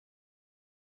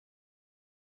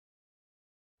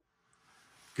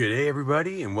Good day,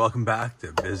 everybody, and welcome back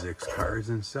to BIZICK'S Cars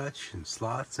and such, and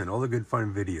slots, and all the good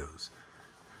fun videos.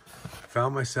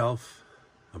 Found myself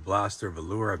a blaster of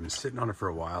Allure. I've been sitting on it for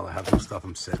a while. I have some stuff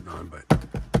I'm sitting on, but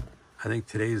I think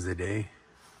today is the day.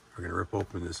 We're going to rip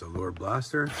open this Allure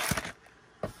blaster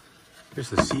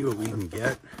just to see what we can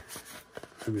get.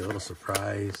 Maybe a little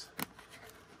surprise.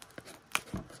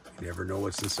 You never know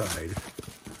what's inside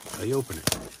until you open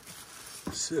it.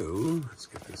 So, let's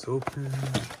get this open.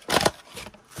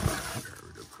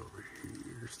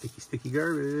 Sticky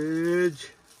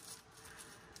garbage.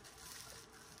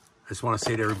 I just want to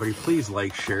say to everybody, please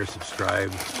like, share,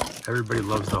 subscribe. Everybody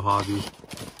loves the hobby.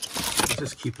 Let's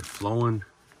just keep it flowing.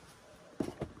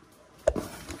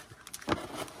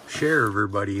 Share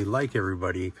everybody, like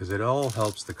everybody, because it all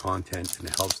helps the content and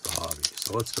it helps the hobby.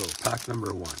 So let's go. Pack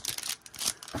number one.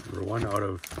 Number one out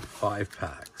of 5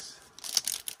 packs.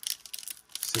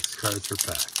 6 cards per pack.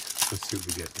 Let's see what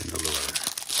we get in the Allure.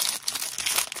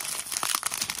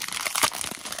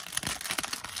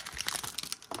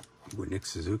 Nick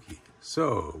Suzuki.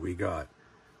 So we got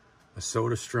a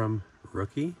Soderstrom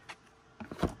rookie,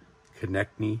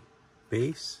 Konechny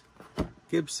base,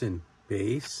 Gibson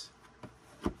base,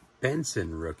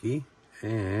 Benson rookie,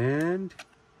 and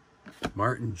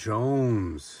Martin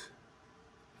Jones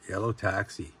yellow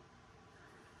taxi,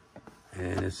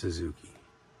 and a Suzuki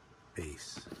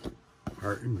base.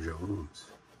 Martin Jones.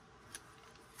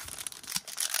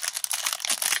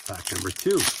 Pack number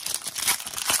 2.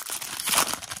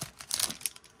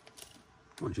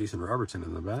 Oh, Jason Robertson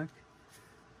in the back.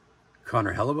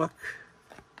 Connor Hellebuck.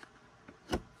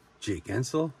 Jake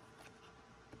Ensel.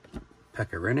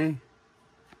 Pekka Rinne.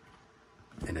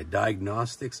 And a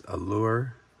Diagnostics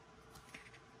Allure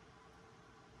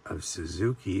of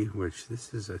Suzuki, which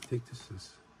this is, I think this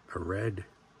is a red.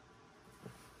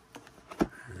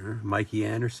 Mikey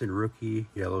Anderson rookie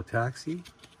yellow taxi.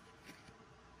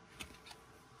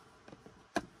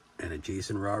 And a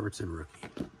Jason Robertson rookie.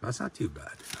 That's not too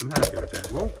bad. I'm happy with that.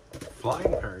 Whoa,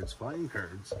 flying cards, flying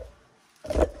cards.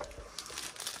 All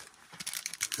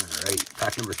right,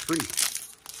 pack number 3.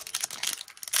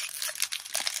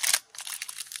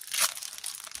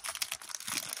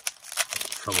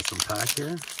 Troublesome pack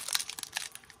here.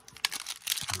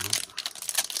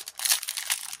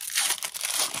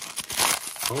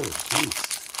 Oh, jeez.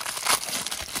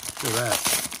 Look at that.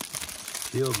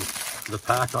 Peel the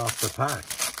pack off the pack.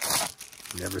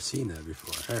 Never seen that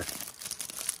before. Here,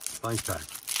 blank pack.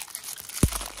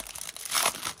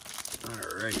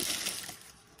 All right.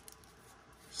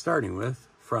 Starting with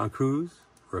Francouz,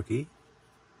 rookie.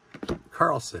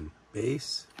 Carlson,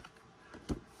 base.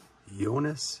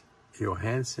 Jonas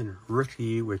Johansson,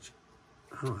 rookie, which,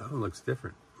 oh, that one looks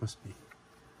different. Must be.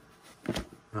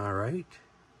 All right.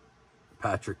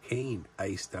 Patrick Kane,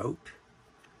 iced out.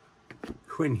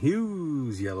 Quinn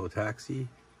Hughes, yellow taxi.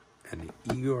 And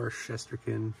the Igor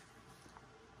Shesterkin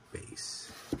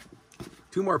base.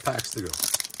 2 more packs to go.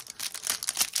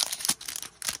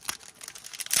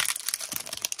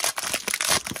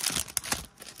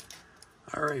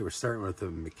 All right, we're starting with the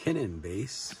McKinnon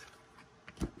base,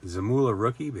 Zamula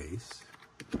rookie base,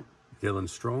 Dylan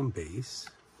Strome base,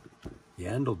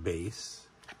 Yandel base,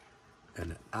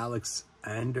 and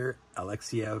Alexander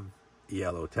Alexiev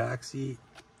yellow taxi,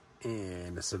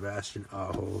 and a Sebastian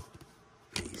Aho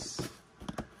base.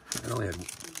 I only had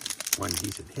one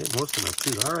decent hit. Most of them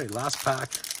too. All right, last pack.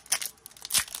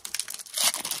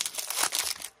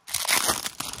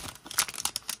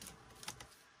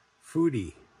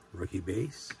 Foodie rookie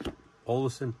base,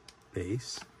 Olsen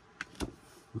base,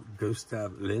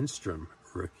 Gustav Lindstrom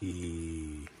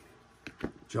rookie,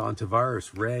 John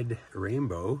Tavares red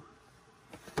rainbow,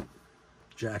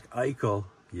 Jack Eichel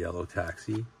yellow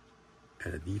taxi,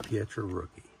 and a DiPietro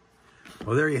rookie.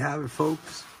 Well, there you have it,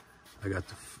 folks. I got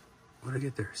the, what did I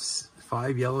get there?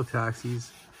 5 yellow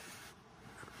taxis,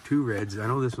 2 reds. I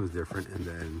know this one's different, and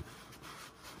then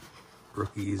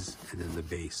rookies, and then the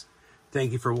base.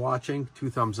 Thank you for watching. 2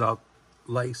 thumbs up,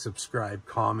 like, subscribe,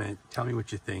 comment. Tell me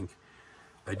what you think.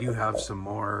 I do have some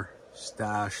more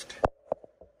stashed.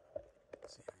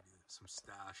 Let's see, I do some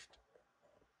stashed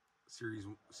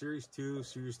series 2,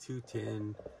 series 2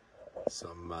 tin,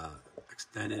 some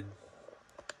extended.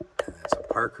 And that's a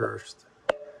Parkhurst.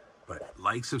 But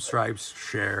like, subscribe,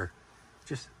 share,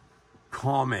 just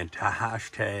comment, a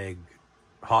hashtag,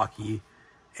 hockey,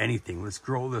 anything. Let's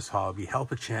grow this hobby,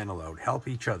 help a channel out, help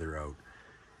each other out,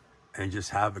 and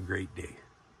just have a great day.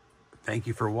 Thank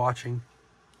you for watching.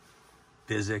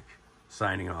 BIZICK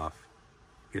signing off.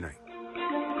 Good night.